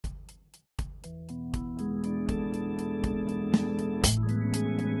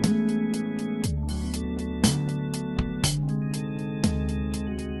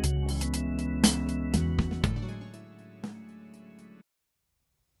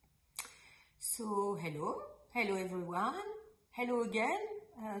Hello everyone, hello again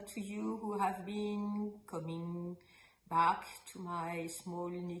to you who have been coming back to my small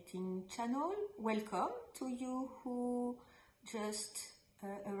knitting channel. Welcome to you who just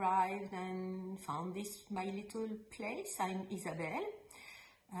arrived and found this my little place. I'm Isabelle.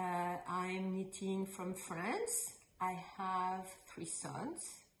 I'm knitting from France. I have 3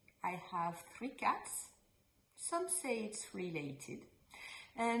 sons. I have 3 cats. Some say it's related.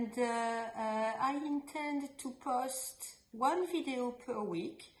 And I intend to post 1 video per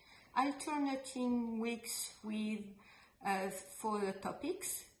week, alternating weeks with for the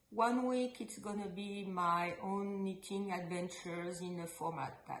topics. 1 week it's gonna be my own knitting adventures in a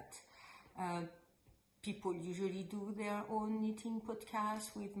format that people usually do their own knitting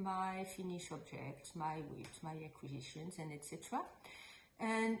podcasts with my finished objects, my whips, my acquisitions, and etc.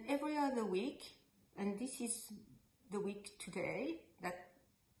 And every other week, and this is the week today, that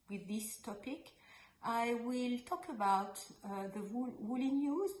with this topic, I will talk about the woolly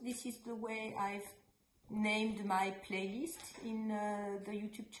news. This is the way I've named my playlist in the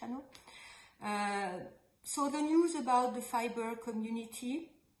YouTube channel. So the news about the fiber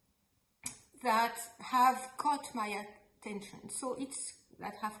community that have caught my attention.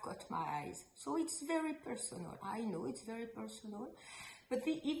 That have caught my eyes. So it's very personal. I know it's very personal, but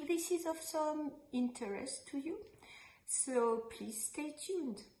if this is of some interest to you, so please stay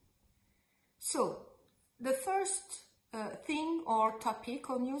tuned. So, the first thing or topic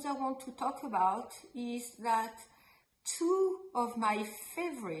or news I want to talk about is that 2 of my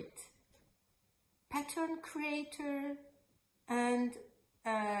favorite pattern creator and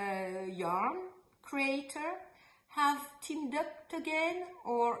yarn creator have teamed up again,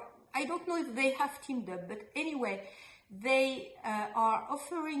 or I don't know if they have teamed up, but anyway, they are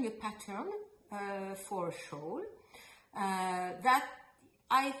offering a pattern for a shawl that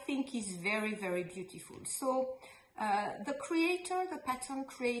I think is very, very beautiful. So the pattern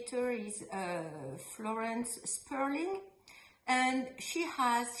creator is Florence Sperling, and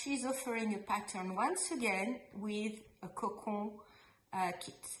she's offering a pattern once again with a cocoon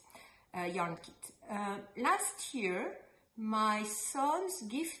yarn kit. Last year, my sons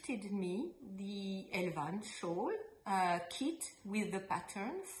gifted me the Elvan Shawl kit with the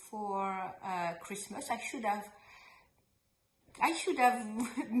pattern for Christmas. I should have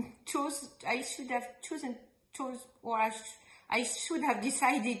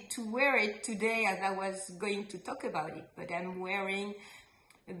decided to wear it today as I was going to talk about it, but I'm wearing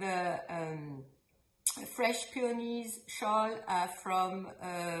the fresh Peonies shawl from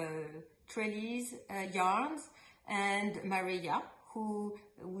Trellis Yarns and Maria, who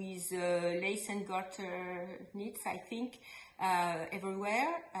with lace and garter knits, I think,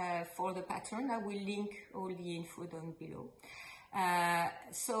 everywhere for the pattern. I will link all the info down below.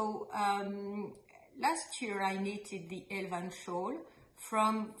 Last year I knitted the Elvan Shawl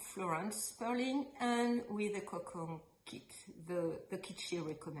from Florence Sperling and with a cocoon kit, the kit she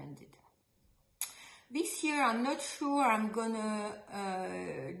recommended. This year I'm not sure I'm gonna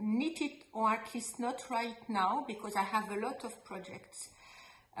knit it, or at least not right now, because I have a lot of projects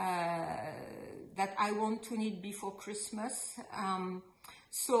that I want to knit before Christmas.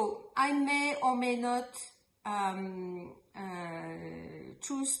 So I may or may not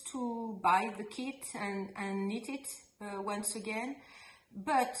choose to buy the kit and knit it once again,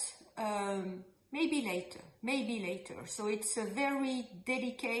 but maybe later. So it's a very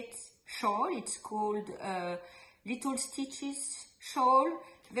delicate shawl. It's called Little Stitches Shawl.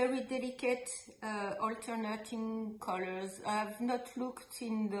 Very delicate, alternating colors. I've not looked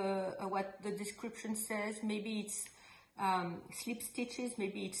in what the description says. Maybe it's slip stitches,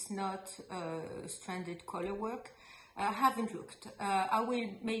 maybe it's not stranded color work. I haven't looked. I will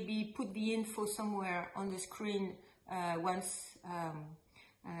maybe put the info somewhere on the screen once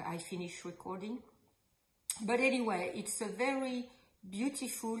I finish recording. But anyway, it's a very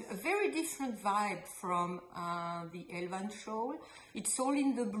beautiful, a very different vibe from the Elvan Shawl. It's all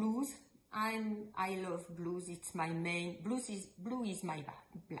in the blues. I love blues. It's my main, blue is my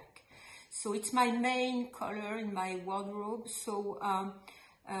black. So it's my main color in my wardrobe. So,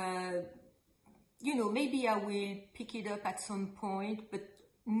 you know, maybe I will pick it up at some point, but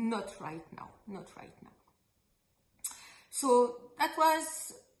not right now, So that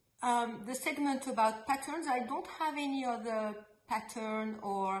was the segment about patterns. I don't have any other pattern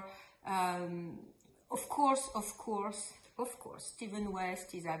or, of course, Stephen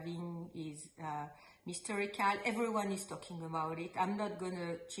West is having his Mysterical. Everyone is talking about it. I'm not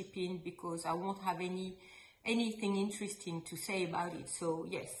gonna chip in because I won't have anything interesting to say about it. So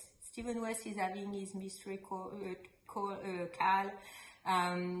yes, Stephen West is having his mystery cal.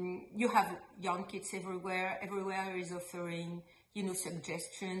 You have young kids everywhere. Everywhere is offering, you know,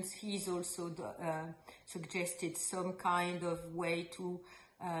 suggestions. He's also suggested some kind of way to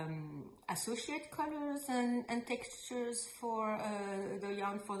associate colors and textures for the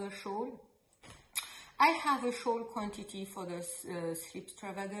yarn for the shawl. I have a shawl quantity for the sleep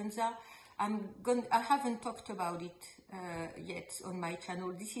extravaganza. I haven't talked about it yet on my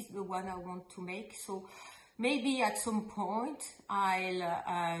channel. This is the one I want to make. So maybe at some point I'll,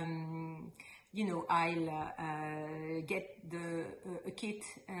 you know, I'll get a kit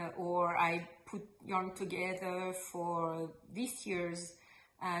or I put yarn together for this year's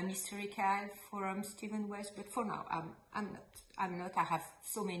Mystery Cal from Stephen West. But for now, I'm not. I have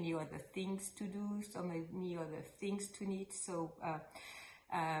so many other things to do, so many other things to knit. So.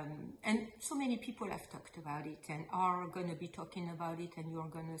 And so many people have talked about it and are going to be talking about it, and you're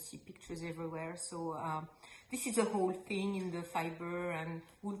going to see pictures everywhere. So this is a whole thing in the fiber and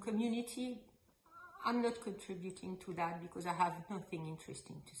wool community. I'm not contributing to that because I have nothing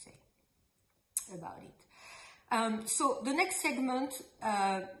interesting to say about it. So the next segment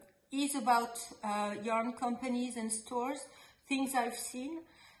is about yarn companies and stores, things I've seen,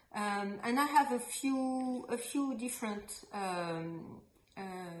 and I have a few different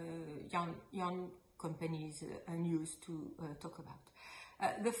yarn companies news to talk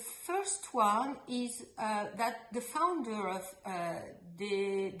about. The first one is that the founder of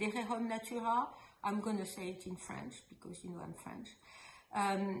Des Rehom Natura, I'm going to say it in French because you know I'm French.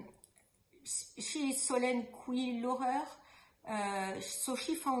 She is Solène Couy-Laurer. So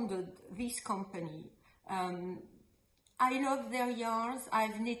she founded this company. I love their yarns.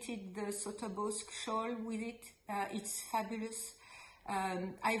 I've knitted the Sotabosc shawl with it. It's fabulous.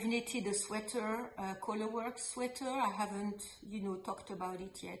 I've knitted a sweater, Colorworks sweater. I haven't, you know, talked about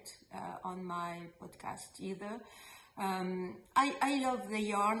it yet on my podcast either. I love the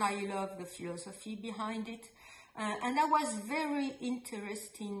yarn. I love the philosophy behind it. And I was very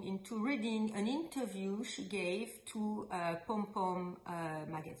interested into reading an interview she gave to Pom Pom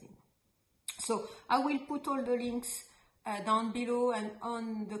magazine. So I will put all the links down below and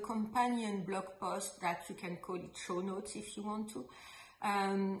on the companion blog post that you can call it show notes if you want to,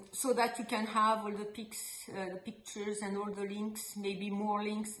 so that you can have all the pictures and all the links, maybe more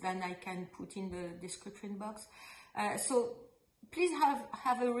links than I can put in the description box. So please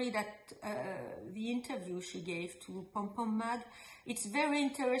have a read at the interview she gave to Pom Pom Mag. It's very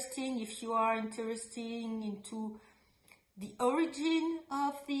interesting if you are interested into the origin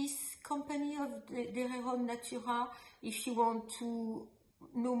of this company of Des Rehom Natura, if you want to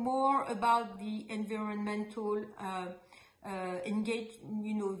know more about the environmental engage,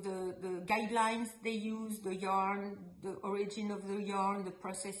 you know, the guidelines they use, the yarn, the origin of the yarn, the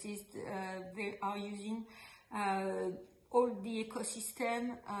processes they are using, all the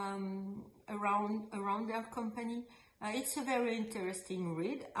ecosystem around their company. It's a very interesting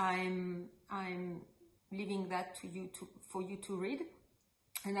read. I'm leaving that to you for you to read,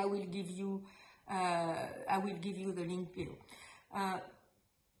 and I will give you the link below.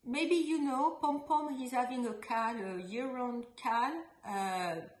 Maybe you know Pom Pom is having a cal, a year-round cal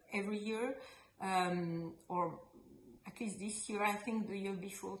every year, or at least this year, I think the year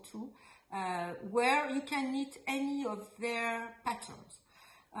before too, where you can knit any of their patterns.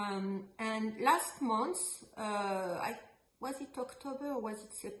 And last month, was it October or was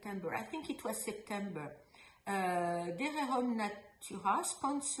it September? I think it was September. Des Rehom Natura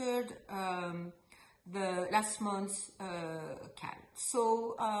sponsored the last month's cal.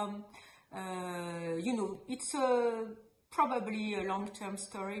 So, you know, it's probably a long-term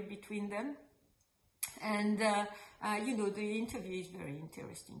story between them. And, you know, the interview is very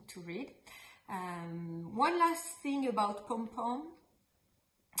interesting to read. One last thing about Pom Pom.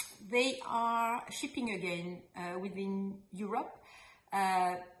 They are shipping again within Europe.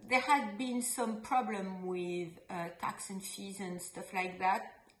 There had been some problem with tax and fees and stuff like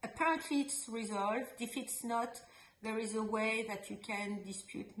that. Apparently it's resolved. If it's not, there is a way that you can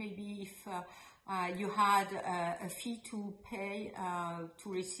dispute, maybe if you had a fee to pay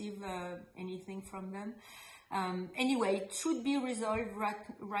to receive anything from them. Anyway, it should be resolved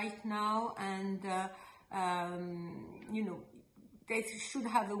right now, and you know, they should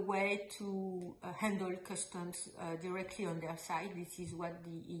have a way to handle customs directly on their side. This is what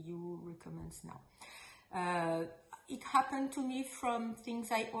the EU recommends now. It happened to me from things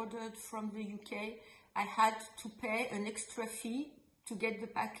I ordered from the UK. I had to pay an extra fee to get the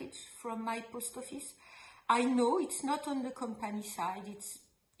package from my post office. I know it's not on the company side. It's,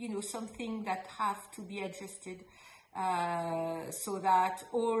 you know, something that have to be adjusted. so that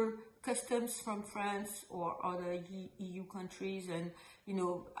all customs from France or other EU countries and, you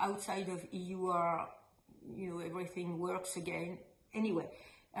know, outside of EU are, you know, everything works again. Anyway,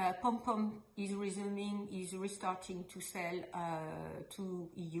 Pom is resuming, is restarting to sell to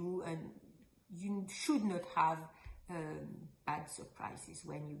EU, and you should not have bad surprises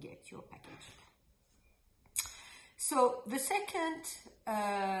when you get your package. So the second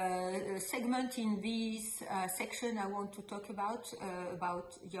segment in this section I want to talk about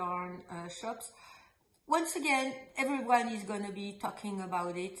yarn shops. Once again, everyone is going to be talking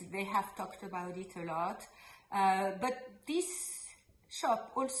about it. They have talked about it a lot. But this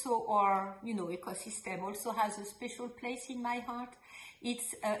shop also, or, you know, ecosystem also has a special place in my heart.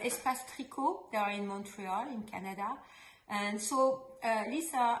 It's Espace Tricot. They are in Montreal, in Canada. And so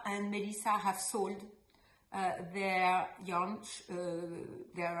Lisa and Melissa have sold their yarn,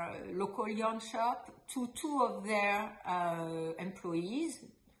 their local yarn shop to two of their employees,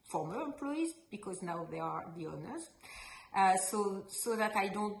 former employees, because now they are the owners. So that I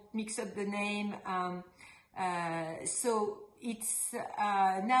don't mix up the name. So it's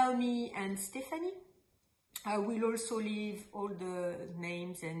Naomi and Stephanie. I will also leave all the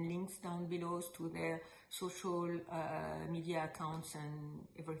names and links down below to their social media accounts and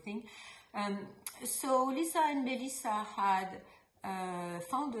everything. So Lisa and Melissa had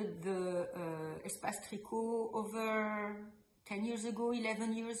founded the Espace Tricot over 10 years ago,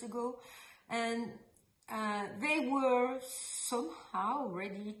 11 years ago, and they were somehow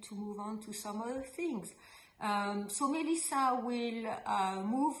ready to move on to some other things. So Melissa will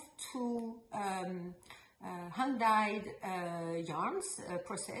move to hand-dyed yarns,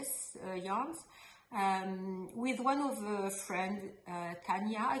 process yarns, with one of her friend,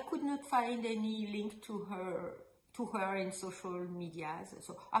 Tanya. I could not find any link to her in social media,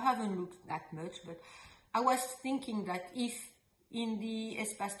 so I haven't looked that much, but I was thinking that if in the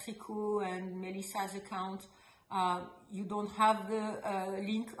Espace Tricot and Melissa's account you don't have the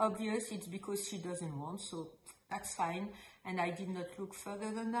link obvious, it's because she doesn't want, so that's fine, and I did not look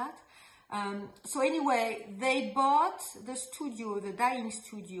further than that. So anyway, they bought the studio, the dyeing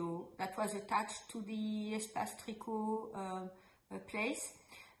studio that was attached to the Espace Tricot place,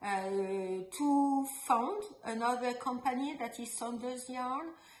 to found another company that is Saunders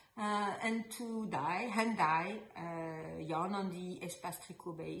Yarn, and to hand dye yarn on the Espace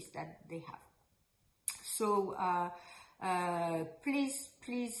Tricot base that they have. So please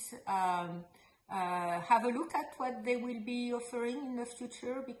have a look at what they will be offering in the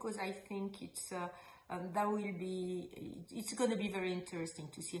future, because I think it's it's going to be very interesting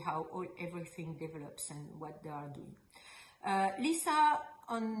to see how everything develops and what they are doing. Lisa,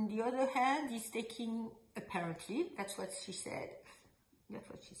 on the other hand, is taking, apparently, that's what she said,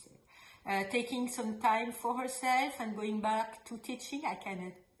 taking some time for herself and going back to teaching. I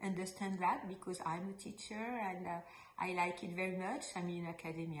can understand that, because I'm a teacher and I like it very much. I'm in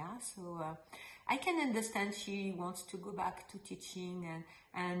academia, so I can understand she wants to go back to teaching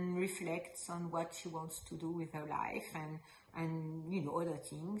and reflects on what she wants to do with her life and you know, other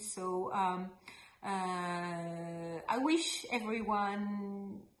things. So I wish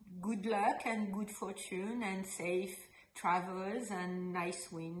everyone good luck and good fortune and safe travels and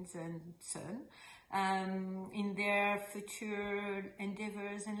nice winds and sun in their future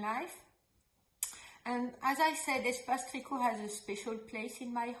endeavors in life. And as I said, Espace Tricot has a special place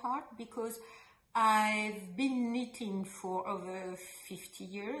in my heart, because I've been knitting for over 50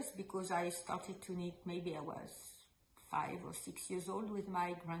 years, because I started to knit, maybe I was 5 or 6 years old with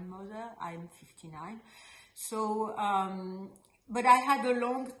my grandmother. I'm 59. So, but I had a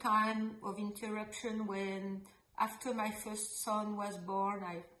long time of interruption when, after my first son was born,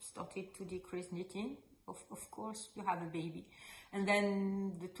 I started to decrease knitting. Of course, you have a baby. And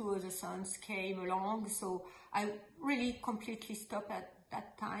then the 2 other sons came along, so I really completely stopped at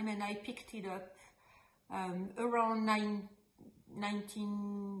that time, and I picked it up around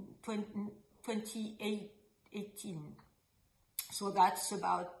 2018. So that's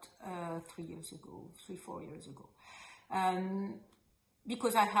about 3 years ago, 3-4 years ago.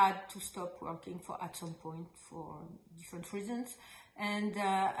 Because I had to stop working at some point for different reasons. And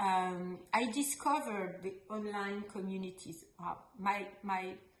I discovered the online communities. My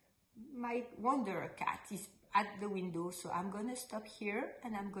Wonder cat is at the window, so I'm gonna stop here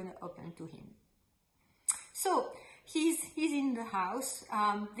and I'm gonna open to him. So he's in the house.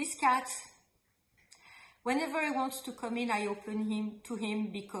 This cat, whenever he wants to come in, I open to him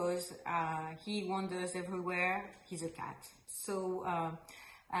because he wanders everywhere. He's a cat. So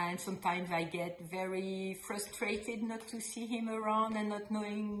and sometimes I get very frustrated not to see him around and not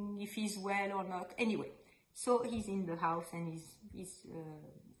knowing if he's well or not. Anyway, So he's in the house and he's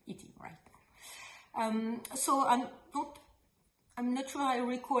eating right now. So I'm not sure I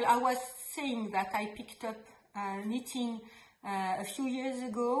recall. I was saying that I picked up knitting a few years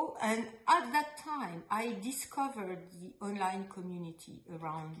ago, and at that time I discovered the online community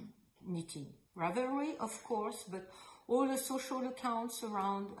around knitting. Ravelry, of course, but all the social accounts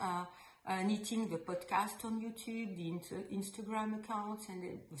around knitting, the podcast on YouTube, the Instagram accounts and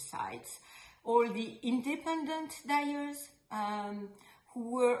the sites, all the independent dyers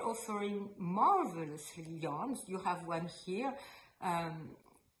who were offering marvelous yarns. You have one here.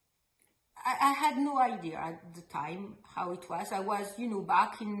 I had no idea at the time how it was. I was,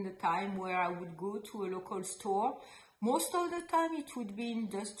 back in the time where I would go to a local store. Most of the time it would be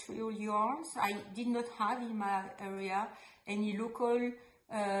industrial yarns. I did not have in my area any local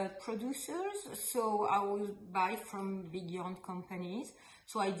producers, so I would buy from big yarn companies.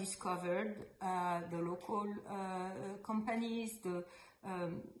 So I discovered the local companies,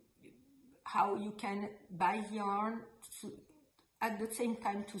 how you can buy yarn at the same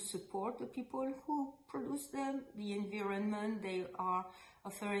time to support the people who produce them, the environment. They are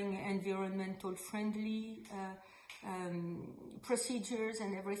offering environmental friendly procedures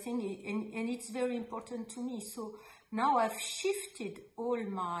and everything, and it's very important to me. So now I've shifted all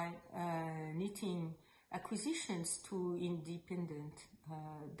my knitting acquisitions to independent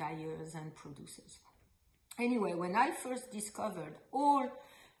dyers and producers. Anyway, when I first discovered all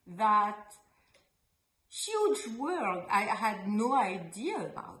that huge world I had no idea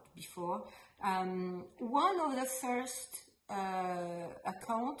about before, one of the first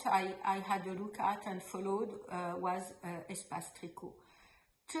account I had a look at and followed was Espace Tricot,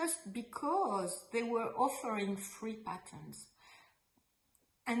 just because they were offering free patterns.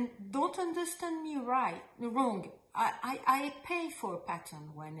 And don't understand me wrong, I pay for a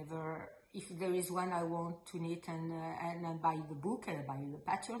pattern whenever, if there is one I want to knit, and I buy the book and I buy the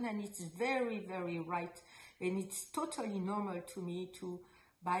pattern, and it's very, very right, and it's totally normal to me to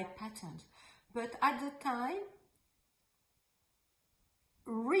buy patterns. But at the time,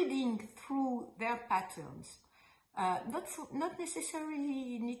 reading through their patterns, not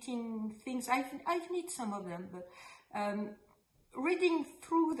necessarily knitting things, I've knit some of them, but reading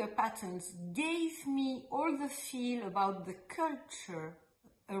through the patterns gave me all the feel about the culture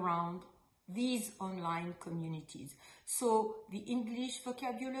around these online communities. So the English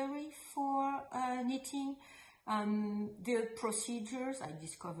vocabulary for knitting, the procedures. I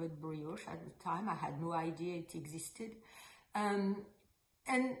discovered brioche at the time. I had no idea it existed. And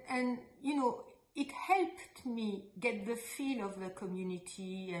it helped me get the feel of the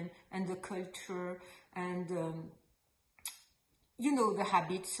community and the culture and the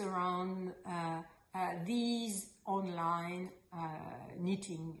habits around these online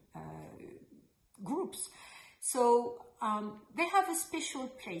knitting groups. So they have a special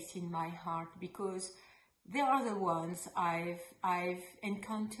place in my heart because they are the ones I've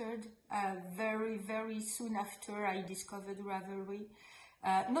encountered very, very soon after I discovered Ravelry.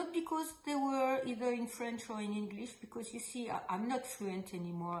 Not because they were either in French or in English, because you see, I'm not fluent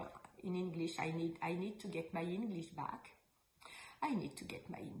anymore in English. I need to get my English back.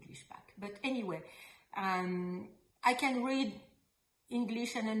 But anyway, I can read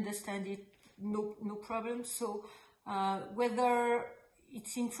English and understand it, no problem. So whether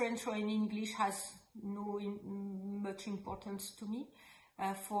it's in French or in English has no much importance to me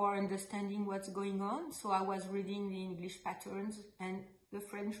for understanding what's going on. So I was reading the English patterns and the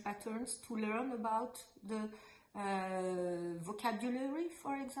French patterns to learn about the vocabulary,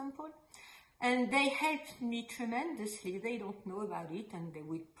 for example. And they helped me tremendously. They don't know about it, and they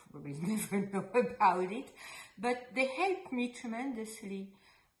will probably never know about it. But they helped me tremendously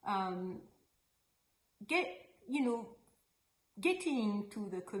getting into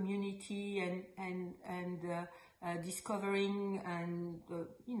the community and discovering and the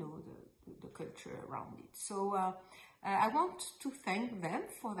culture around it. So I want to thank them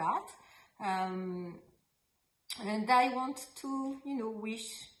for that, and I want to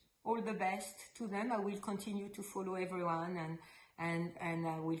wish all the best to them. I will continue to follow everyone, and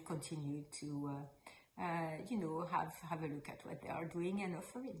I will continue to have a look at what they are doing and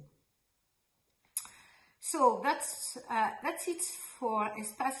offering. So that's it for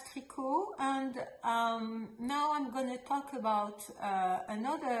Espace Tricot, and now I'm going to talk about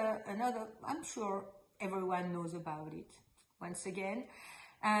another. I'm sure everyone knows about it. Once again,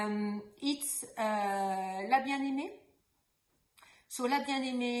 it's La Bien-Aimée. So La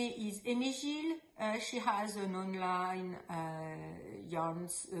Bien-Aimée is Aimée Gilles. She has an online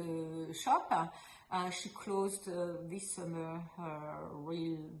yarns shop. She closed this summer her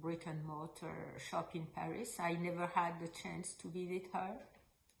real brick and mortar shop in Paris. I never had the chance to visit her,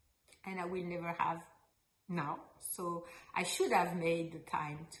 and I will never have now. So I should have made the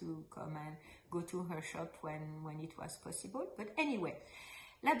time to come and go to her shop when it was possible. But anyway,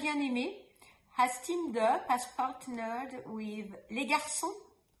 La Bien-Aimée has teamed up, has partnered with Les Garçons.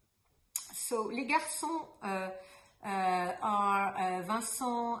 So Les Garçons are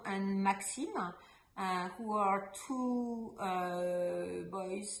Vincent and Maxime, who are two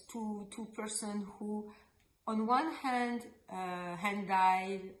boys, two persons who, on one hand, hand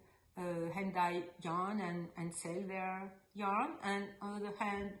dye yarn and sell their yarn, and on the other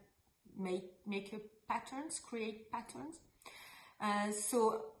hand, make patterns, create patterns.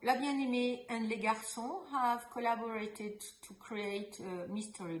 So La Bien-Aimée and Les Garçons have collaborated to create a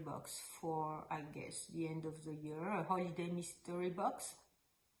mystery box for, I guess, the end of the year, a holiday mystery box.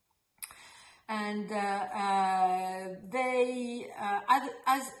 And they,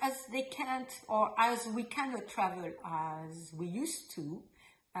 as they can't, or as we cannot travel as we used to,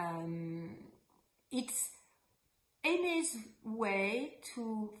 it's Aimée's way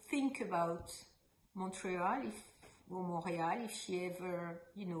to think about Montreal, if she ever,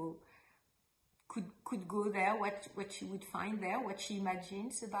 could go there, what she would find there, what she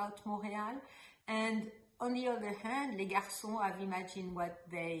imagines about Montreal. And on the other hand, Les Garçons have imagined what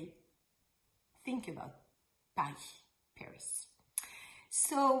they think about Paris.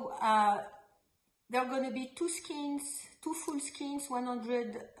 So there are going to be two full skeins,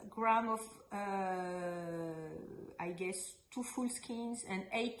 100 grams of, I guess, 2 full skeins and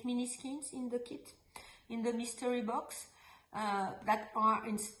 8 mini skeins in the kit, in the mystery box, that are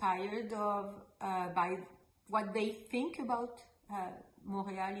inspired by what they think about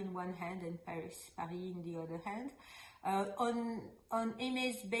Montreal in one hand and Paris in the other hand. On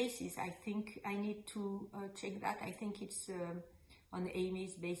Aimée's basis, I think I need to check that. I think it's on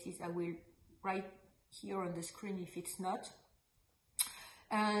Aimée's basis. I will write here on the screen if it's not.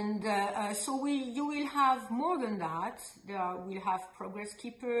 And so you will have more than that. We'll have progress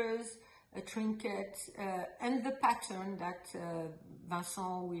keepers, a trinket, and the pattern that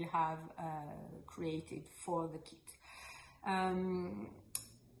Vincent will have created for the kit.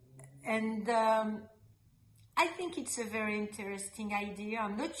 I think it's a very interesting idea.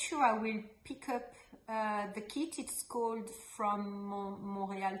 I'm not sure I will pick up the kit. It's called From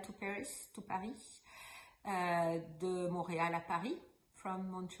Montréal to Paris, de Montréal à Paris,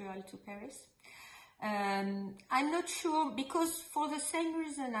 from Montreal to Paris. I'm not sure, because for the same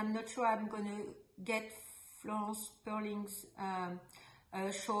reason, I'm not sure I'm going to get Florence Perling's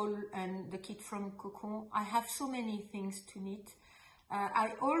shawl and the kit from Cocon. I have so many things to knit.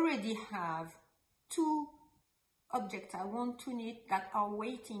 I already have 2 objects I want to knit that are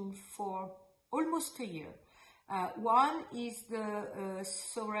waiting for almost a year. One is the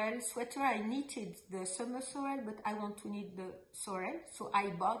sorrel sweater. I knitted the summer sorrel, but I want to knit the sorrel, so I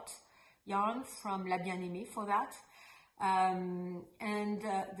bought yarn from La Bien-Aimée for that. And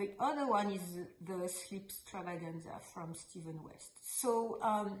the other one is the Slip Extravaganza from Stephen West. So,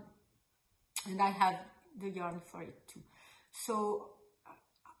 and I have the yarn for it too. So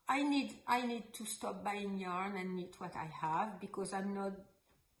I need to stop buying yarn and knit what I have, because I'm not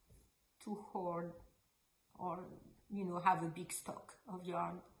to hoard or have a big stock of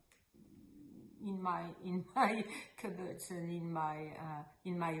yarn in my cupboards and in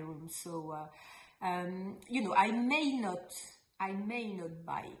my room. So I may not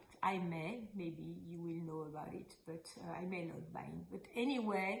buy it. Maybe you will know about it, but I may not buy it. But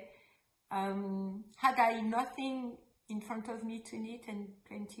anyway, had I nothing in front of me to knit and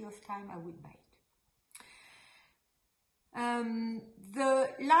plenty of time, I would buy it. The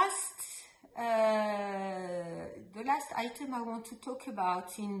last item I want to talk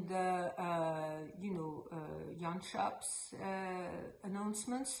about in the yarn shops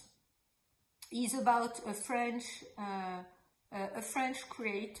announcements is about a French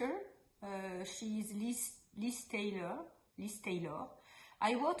creator. She is Liz Taylor.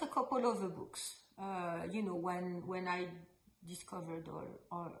 I wrote a couple of her books. When I discovered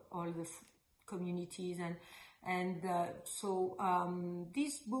all the communities, and so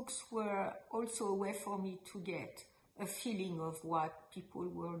these books were also a way for me to get a feeling of what people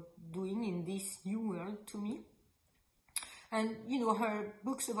were doing in this new world to me. And her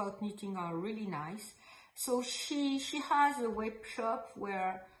books about knitting are really nice. So she has a web shop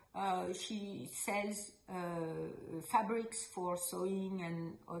where She sells fabrics for sewing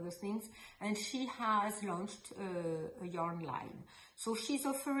and other things, and she has launched a yarn line. So she's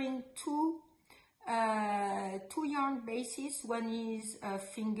offering two yarn bases. One is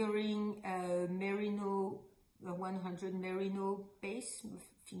fingering merino, 100 merino base,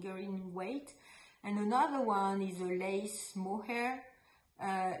 fingering weight, and another one is a lace mohair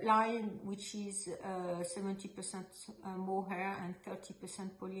line, which is 70% mohair and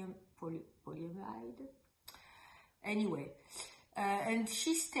 30% polyamide. Anyway, and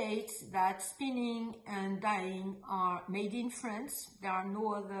she states that spinning and dyeing are made in France. There are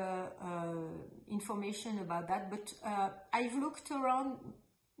no other information about that, but I've looked around.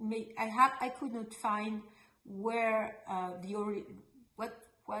 I could not find where what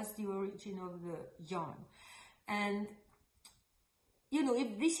was the origin of the yarn. And you know,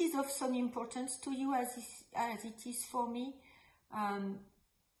 if this is of some importance to you as it is for me,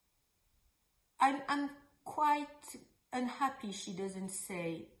 I'm quite unhappy she doesn't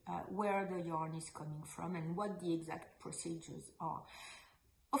say where the yarn is coming from and what the exact procedures are.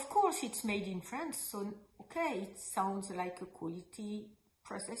 Of course, it's made in France, so okay, it sounds like a quality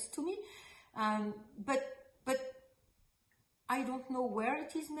process to me, but I don't know where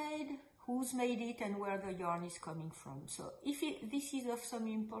it is made, who's made it, and where the yarn is coming from. So if this is of some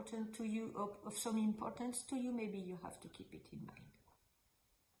importance to you, maybe you have to keep it in mind.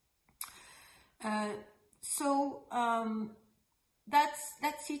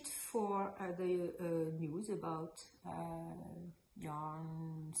 That's it for the news about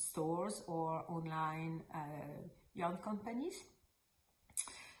yarn stores or online yarn companies.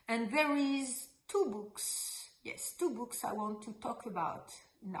 And there is two books I want to talk about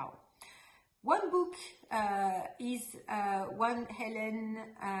now. One book is one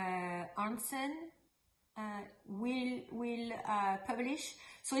Helen Arntzen will publish.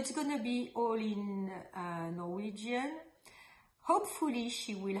 So it's going to be all in Norwegian. Hopefully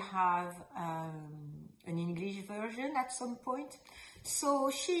she will have an English version at some point.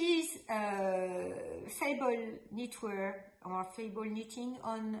 So she is Fable Knitwear or Fable Knitting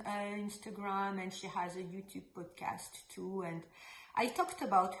on Instagram, and she has a YouTube podcast too. And I talked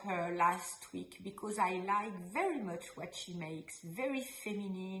about her last week because I like very much what she makes, very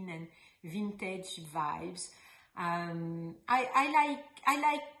feminine and vintage vibes. I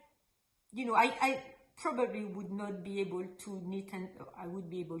like, you know, I probably would not be able to knit, and I would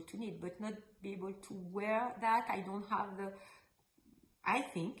be able to knit, but not be able to wear that. I don't have the, I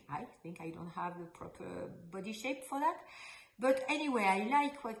think I don't have the proper body shape for that. But anyway, I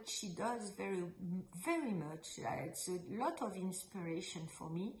like what she does very, very much. It's a lot of inspiration for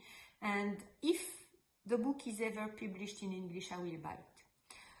me. And if the book is ever published in English, I will buy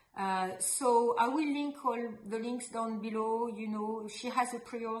it. So I will link all the links down below. You know, she has a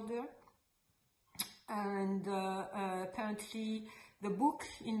pre-order. And apparently the book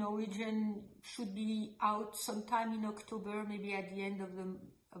in Norwegian should be out sometime in October, maybe at the end of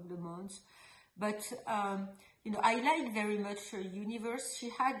the month. But you know, I like very much her universe. She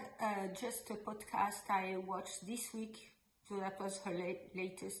had just a podcast I watched this week, so that was her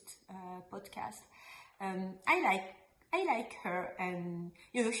latest podcast. I like her, and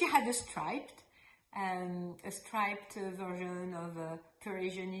you know, she had a striped version of a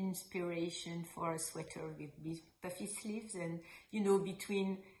Parisian inspiration for a sweater with these puffy sleeves, and you know,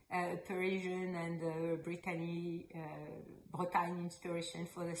 between Parisian and Bretagne inspiration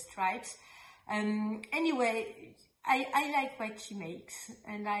for the stripes. Anyway, I like what she makes,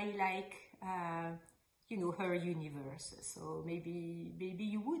 and I like you know, her universe. So maybe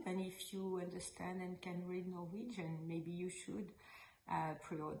you would, and if you understand and can read Norwegian, maybe you should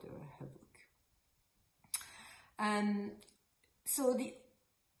pre-order her book. So the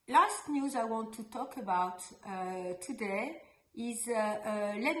last news I want to talk about today is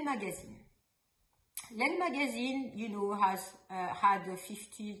Laine Magazine. Laine Magazine, you know, has had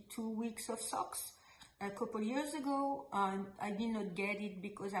 52 weeks of socks a couple years ago. I did not get it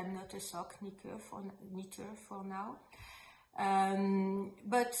because I'm not a sock knitter for now.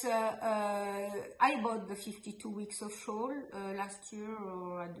 But I bought the 52 weeks of Shawl last year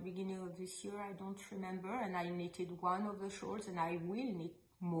or at the beginning of this year, I don't remember, and I knitted one of the shawls, and I will knit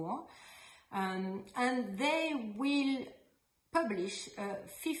more. And they will publish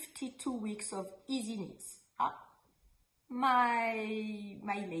 52 weeks of easy knits. My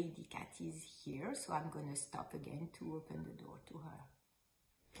lady cat is here, so I'm gonna stop again to open the door to her.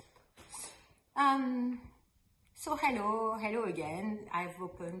 So hello again. I've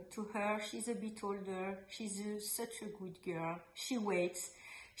opened to her. She's a bit older. She's such a good girl. She waits.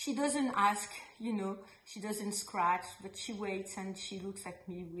 she doesn't ask, you know, she doesn't scratch, but she waits and she looks at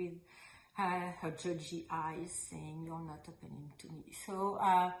me with her judgy eyes saying, "You're not opening to me." So,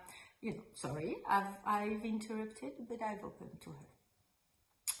 you know, sorry, I've interrupted, but I've opened to her.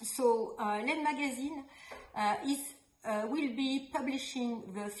 So, Laine Magazine will be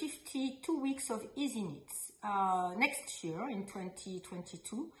publishing the 52 weeks of Easy Knits next year in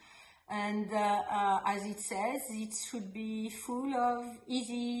 2022. And as it says, it should be full of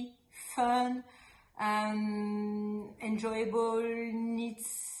easy, fun, enjoyable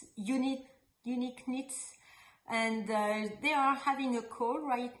knits, unique knits. And they are having a call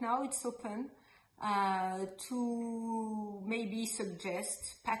right now, it's open, to maybe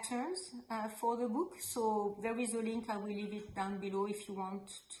suggest patterns for the book. So there is a link, I will leave it down below if you want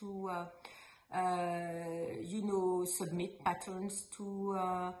to you know, submit patterns to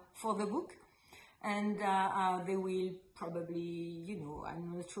for the book. And they will probably, you know,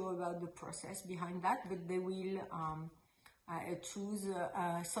 I'm not sure about the process behind that, but they will choose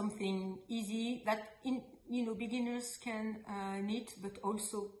something easy that, you know, beginners can knit, but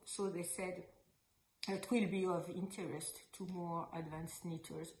also, so they said, it will be of interest to more advanced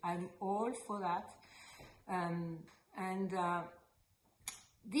knitters. I'm all for that.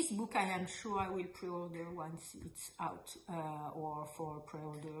 This book, I am sure I will pre-order once it's out, or for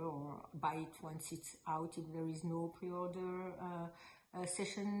pre-order, or buy it once it's out if there is no pre-order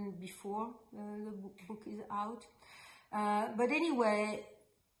session before the book is out. But anyway,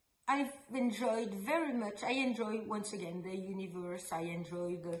 I've enjoyed very much. I enjoy, once again, the universe. I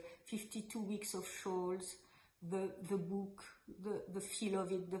enjoy the 52 weeks of shawls, the book, the feel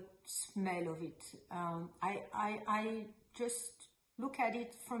of it, the smell of it. I just look at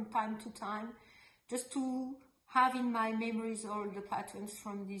it from time to time, just to have in my memories all the patterns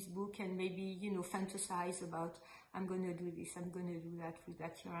from this book, and maybe, you know, fantasize about, I'm going to do this, I'm going to do that with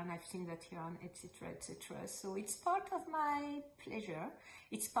that yarn, I've seen that yarn, etc., etc. So it's part of my pleasure.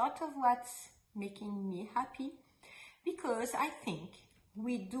 It's part of what's making me happy, because I think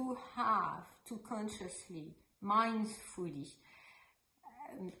we do have to consciously, mindfully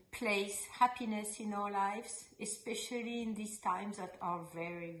place happiness in our lives, especially in these times that are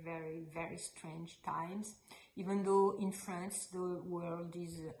very, very, very strange times. Even though in France the world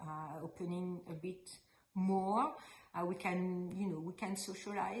is opening a bit more, we can, you know, we can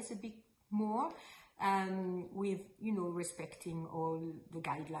socialize a bit more, with, you know, respecting all the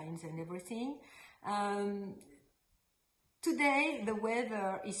guidelines and everything. Today the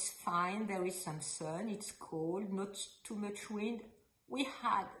weather is fine. There is some sun. It's cold, not too much wind. We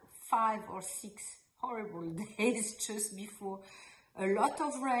had 5 or 6 horrible days just before. A lot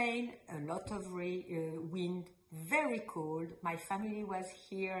of rain, a lot of wind, very cold. My family was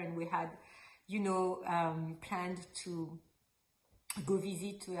here and we had, you know, planned to go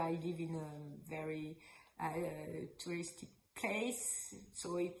visit. I live in a very touristic place,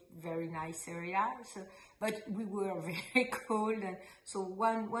 so it's very nice area. So, but we were very cold, and so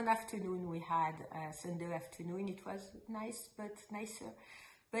one afternoon we had Sunday afternoon. It was nice, but nicer.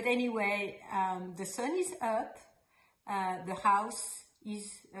 But anyway, the sun is up. The house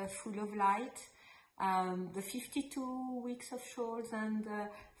is full of light. The 52 weeks of shawls and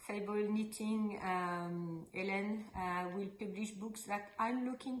Fable Knitting, Hélène will publish books that I'm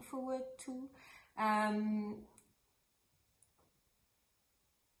looking forward to.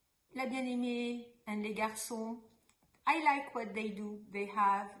 La Bien-Aimée and Les Garçons, I like what they do. They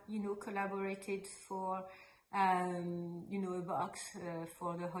have, you know, collaborated for, you know, a box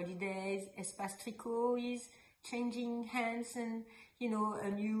for the holidays. Espace Tricot is changing hands, and, you know,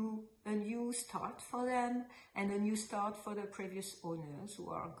 a new start for them, and a new start for the previous owners who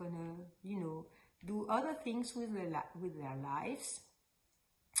are gonna, you know, do other things with their lives.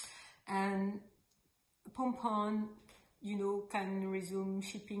 And Paulin, you know, can resume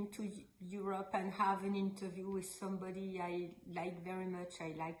shipping to Europe and have an interview with somebody I like very much.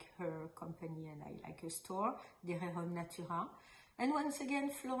 I like her company and I like her store, Derrière Natura. And once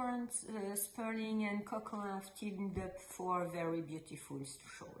again, Florence Sperling and Coco have teamed up for a very beautiful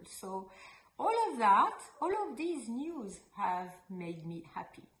shawl. So all of that, all of these news have made me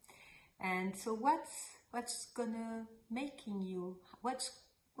happy. And so what's gonna making you, what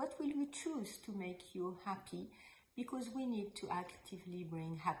will you choose to make you happy? Because we need to actively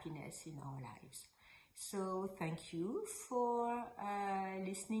bring happiness in our lives. So thank you for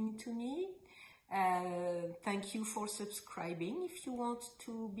listening to me. Thank you for subscribing. If you want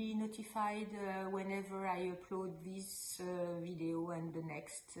to be notified whenever I upload this video and the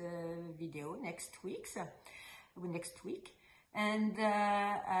next video next week. And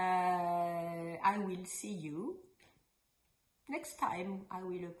I will see you next time I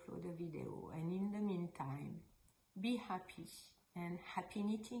will upload a video, and in the meantime, be happy and happy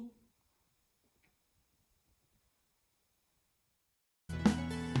knitting.